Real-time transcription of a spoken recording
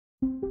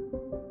Painting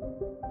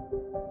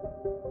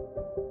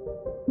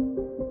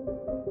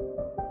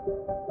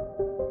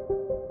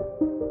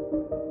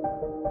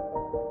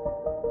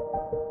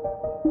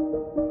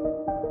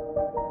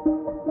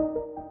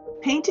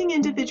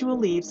individual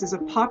leaves is a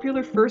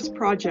popular first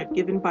project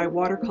given by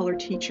watercolor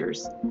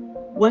teachers.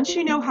 Once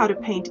you know how to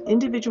paint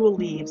individual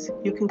leaves,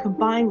 you can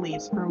combine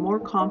leaves for a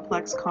more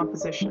complex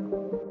composition.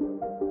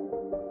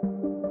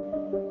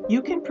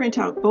 You can print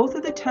out both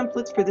of the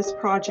templates for this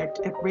project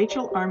at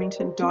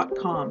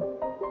rachelarmington.com.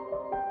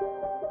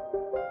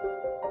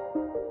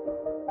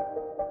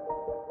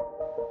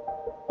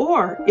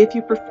 Or, if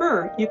you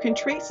prefer, you can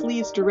trace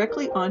leaves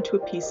directly onto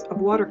a piece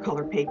of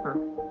watercolor paper.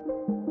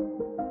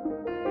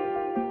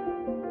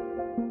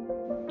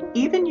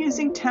 Even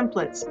using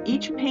templates,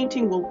 each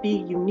painting will be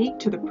unique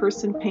to the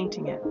person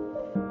painting it.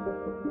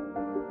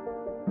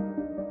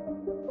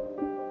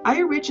 I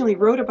originally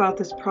wrote about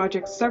this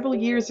project several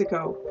years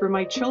ago for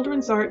my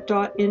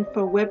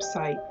childrensart.info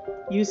website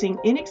using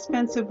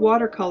inexpensive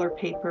watercolor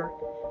paper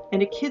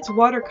and a kid's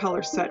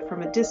watercolor set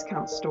from a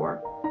discount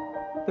store.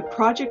 The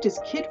project is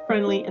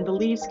kid-friendly and the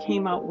leaves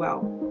came out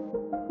well.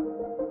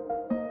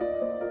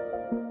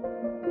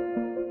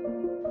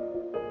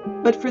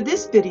 But for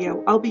this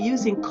video, I'll be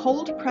using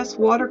cold-pressed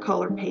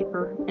watercolor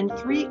paper and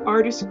 3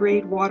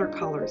 artist-grade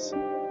watercolors: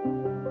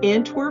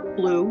 Antwerp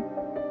Blue,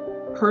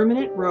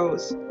 Permanent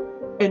Rose,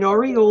 and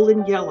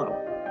Aureolin Yellow.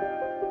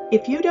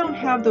 If you don't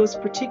have those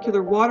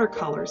particular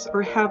watercolors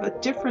or have a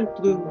different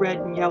blue, red,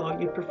 and yellow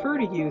you prefer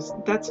to use,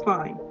 that's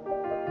fine.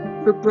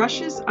 For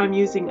brushes, I'm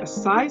using a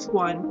size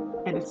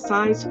 1 and a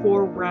size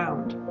 4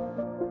 round.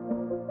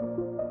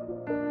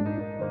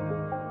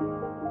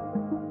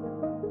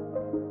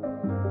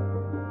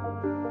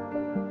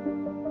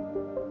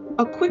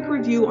 A quick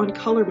review on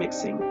color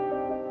mixing.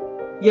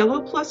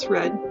 Yellow plus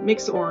red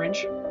makes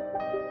orange.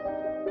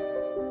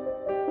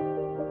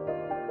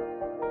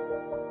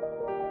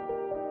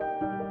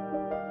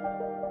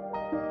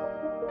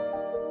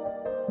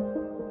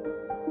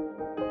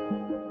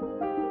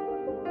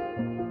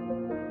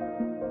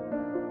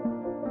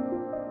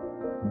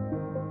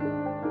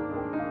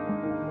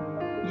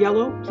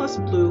 Yellow plus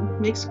blue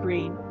makes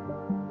green.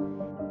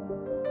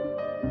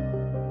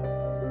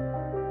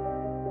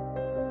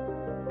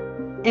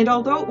 And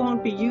although it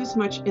won't be used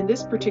much in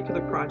this particular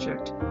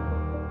project,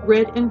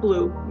 red and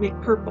blue make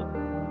purple.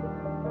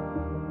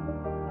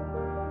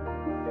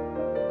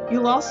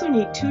 You'll also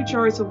need 2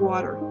 jars of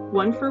water,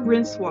 one for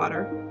rinse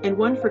water and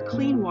one for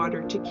clean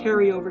water to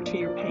carry over to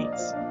your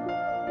paints.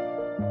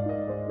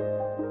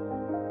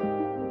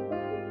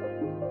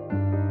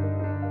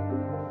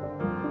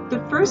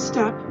 The first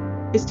step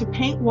is to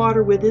paint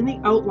water within the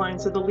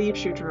outlines of the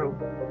leaves you drew.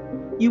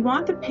 You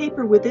want the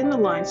paper within the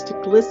lines to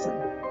glisten.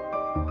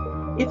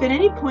 If at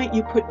any point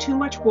you put too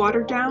much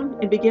water down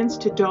and begins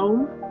to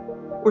dome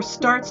or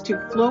starts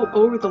to flow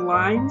over the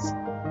lines,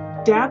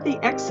 dab the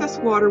excess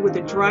water with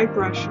a dry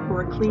brush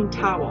or a clean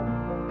towel.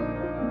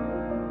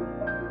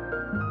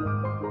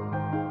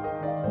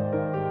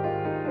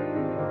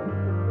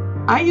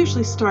 I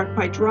usually start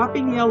by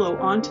dropping yellow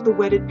onto the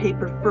wetted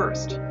paper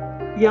first.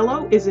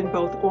 Yellow is in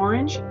both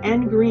orange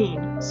and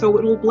green, so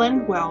it will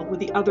blend well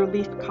with the other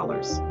leaf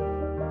colors.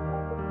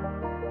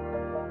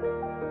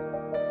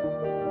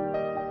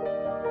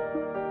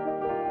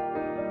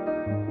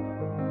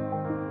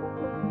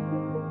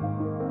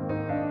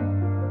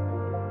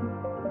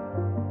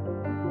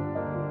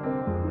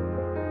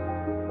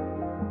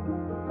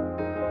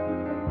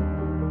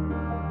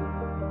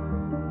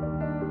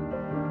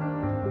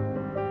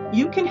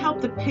 You can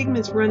help the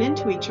pigments run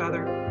into each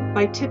other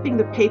by tipping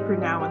the paper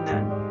now and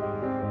then.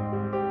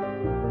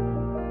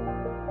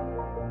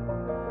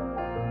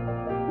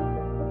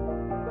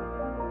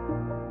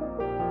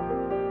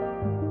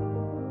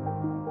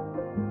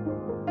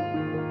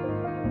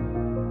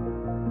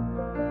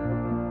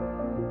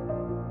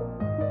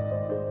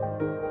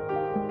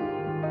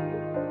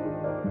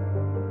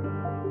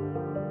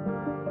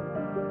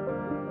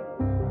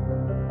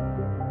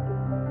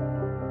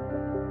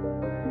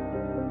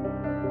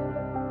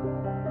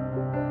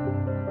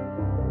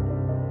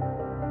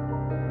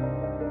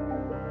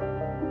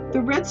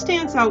 The red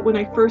stands out when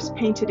I first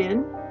paint it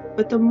in,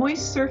 but the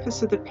moist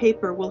surface of the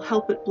paper will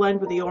help it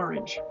blend with the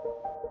orange.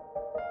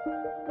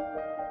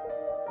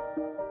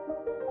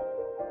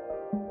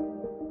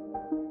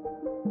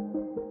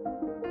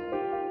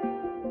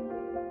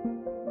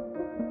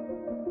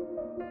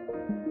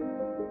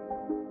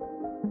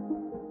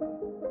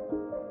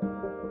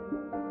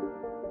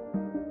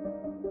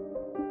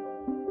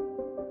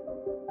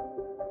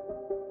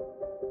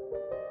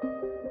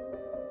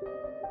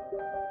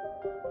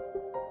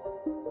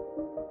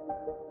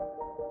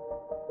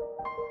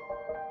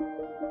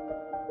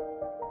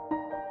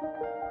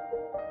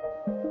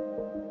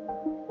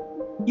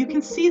 You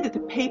can see that the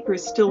paper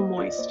is still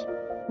moist.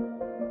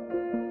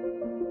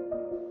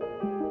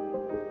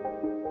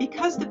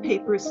 Because the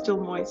paper is still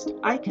moist,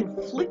 I can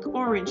flick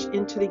orange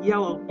into the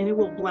yellow and it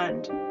will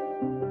blend.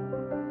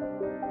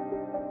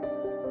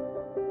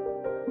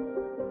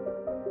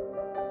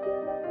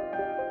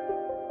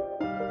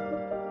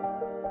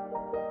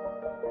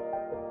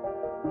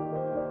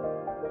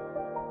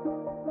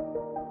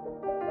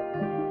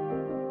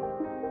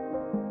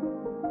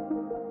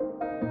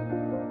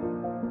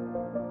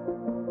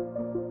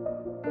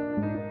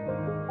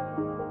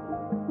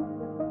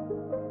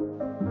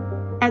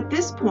 At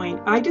this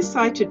point, I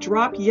decide to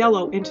drop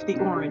yellow into the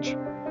orange.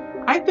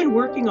 I've been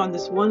working on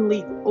this one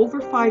leaf over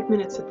 5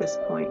 minutes at this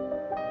point.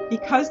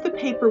 Because the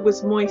paper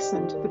was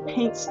moistened, the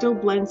paint still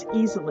blends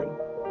easily.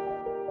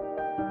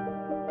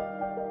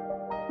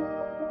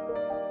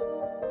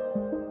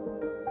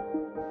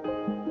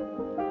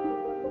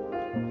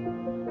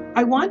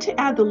 I want to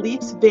add the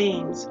leaf's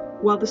veins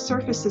while the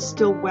surface is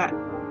still wet.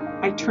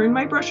 I turn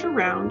my brush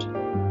around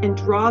and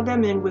draw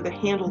them in with a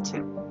handle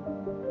tip.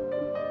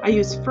 I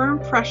use firm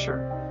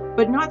pressure,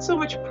 but not so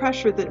much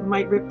pressure that it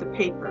might rip the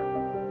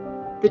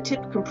paper. The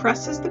tip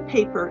compresses the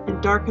paper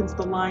and darkens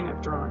the line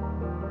I've drawn.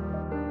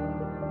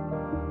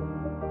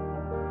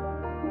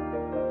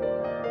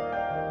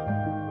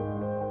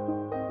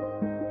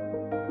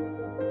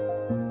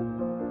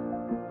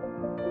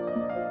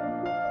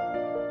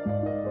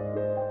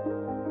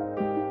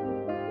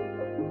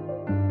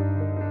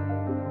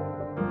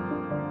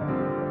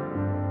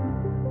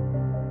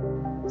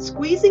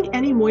 Squeezing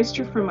any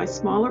moisture from my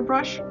smaller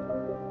brush,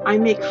 I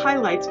make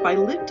highlights by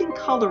lifting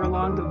color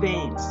along the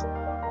veins.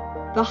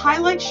 The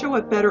highlights show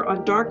up better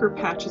on darker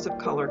patches of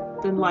color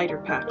than lighter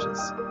patches.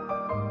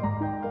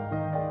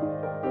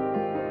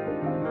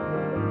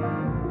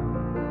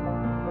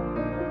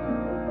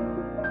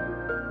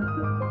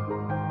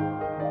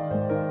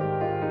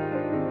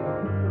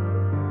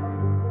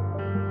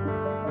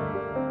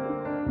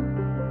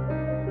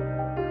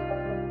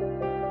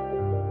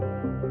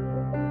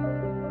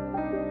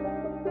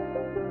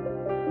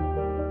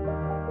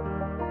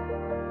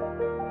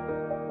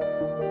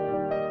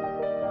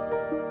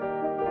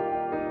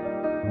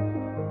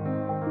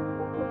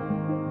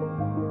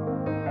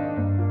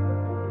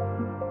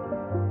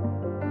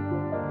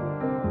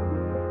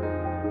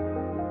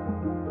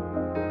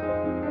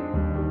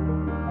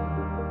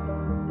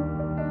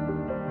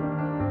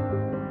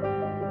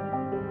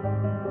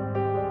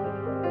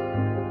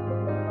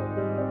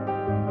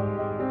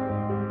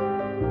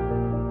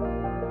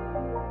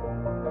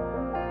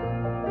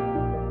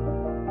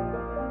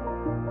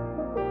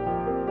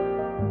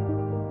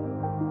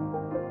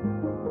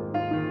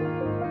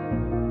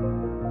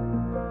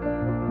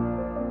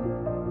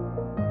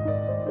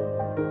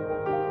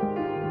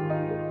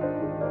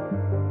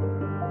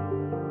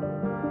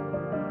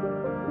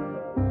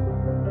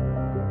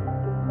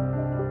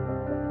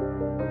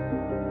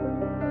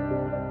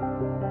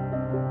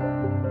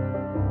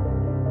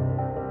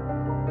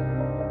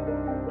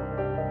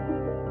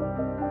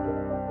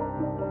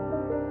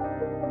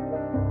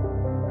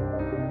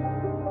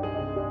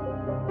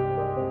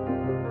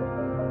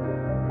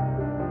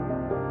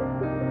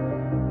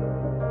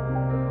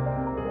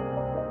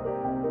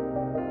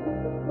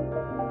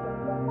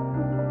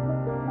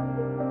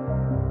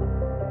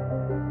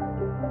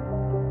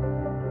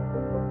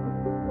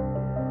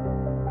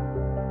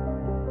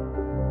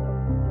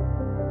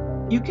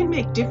 You can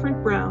make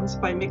different browns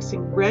by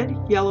mixing red,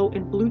 yellow,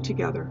 and blue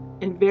together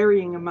in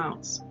varying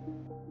amounts.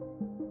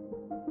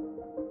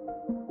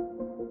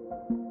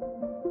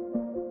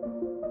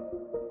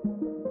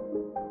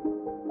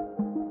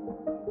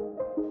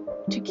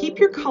 To keep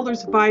your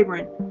colors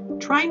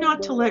vibrant, try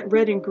not to let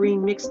red and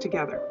green mix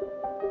together.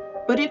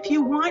 But if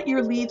you want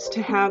your leaves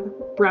to have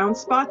brown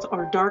spots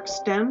or dark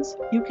stems,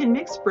 you can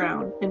mix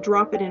brown and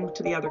drop it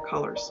into the other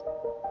colors.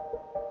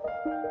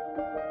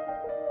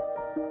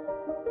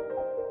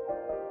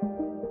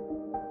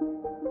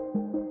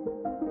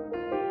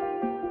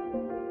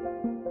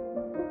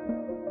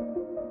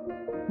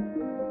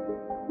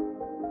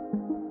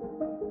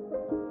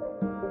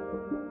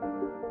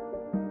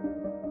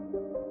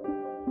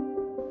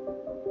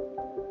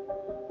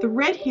 The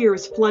red here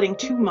is flooding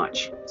too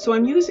much, so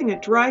I'm using a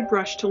dry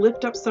brush to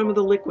lift up some of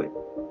the liquid.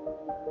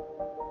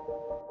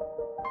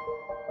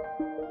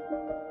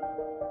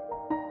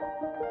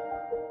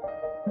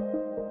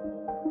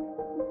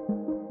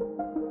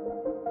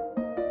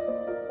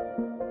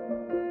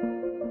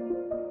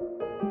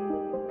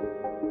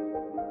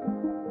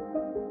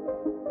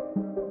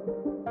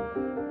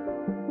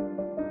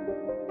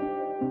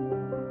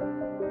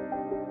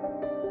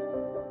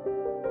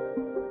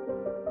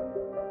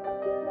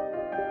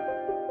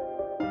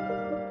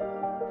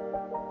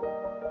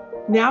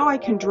 Now I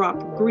can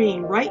drop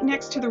green right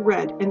next to the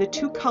red and the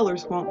two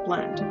colors won't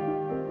blend.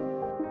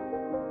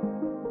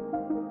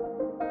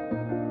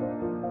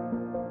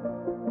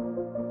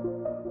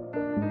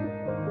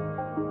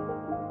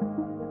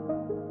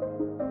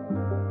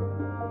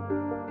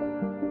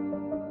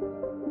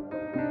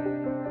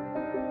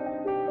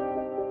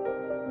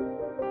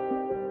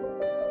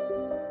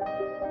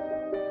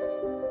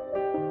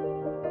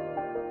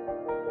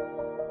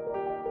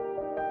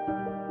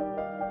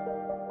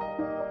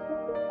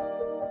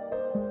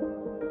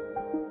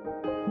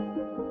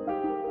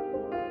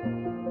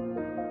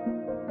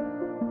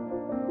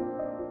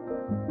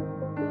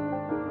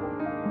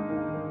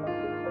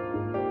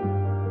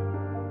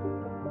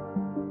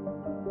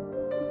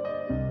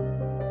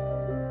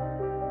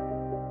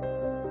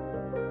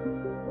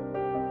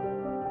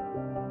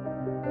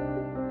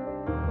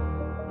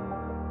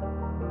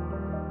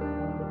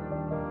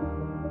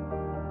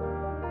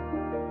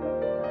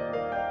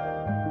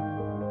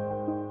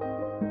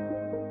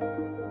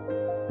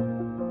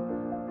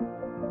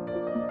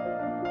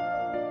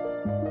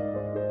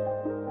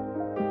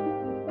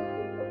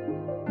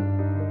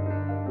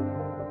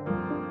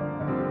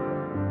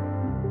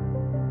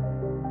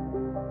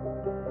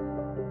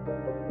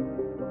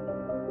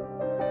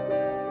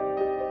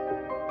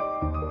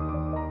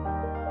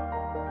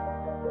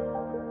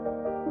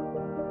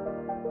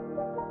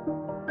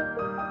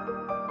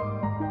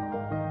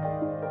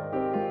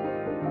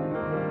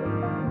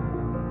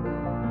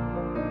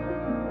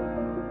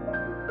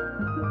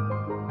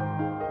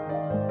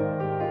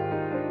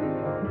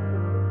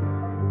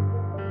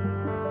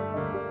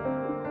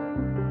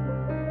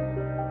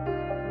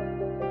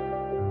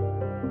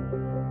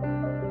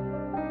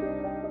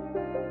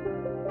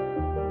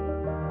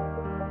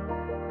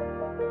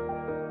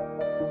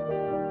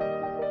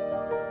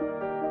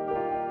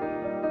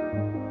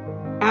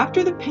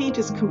 After the paint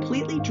is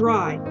completely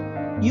dry,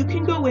 you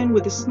can go in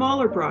with a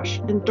smaller brush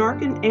and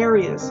darken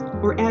areas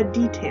or add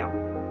detail.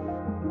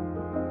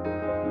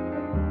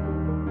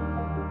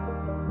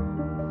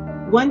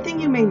 One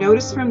thing you may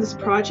notice from this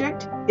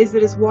project is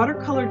that as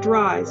watercolor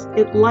dries,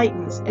 it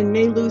lightens and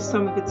may lose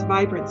some of its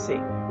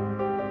vibrancy.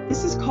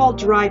 This is called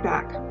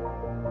dryback.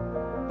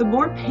 The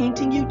more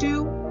painting you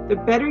do, the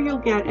better you'll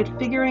get at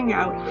figuring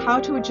out how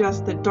to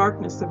adjust the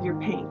darkness of your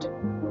paint.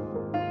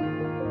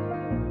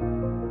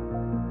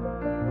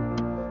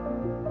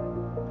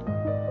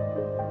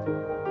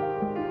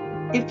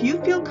 If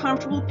you feel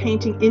comfortable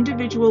painting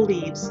individual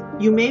leaves,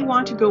 you may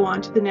want to go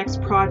on to the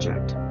next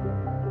project.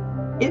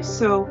 If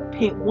so,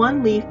 paint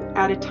one leaf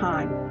at a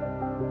time.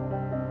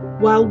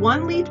 While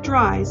one leaf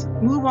dries,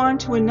 move on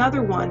to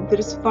another one that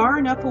is far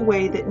enough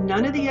away that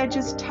none of the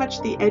edges touch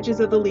the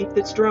edges of the leaf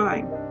that's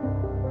drying.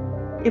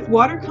 If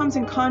water comes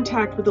in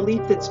contact with the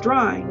leaf that's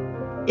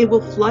drying, it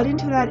will flood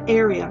into that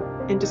area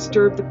and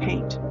disturb the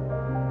paint.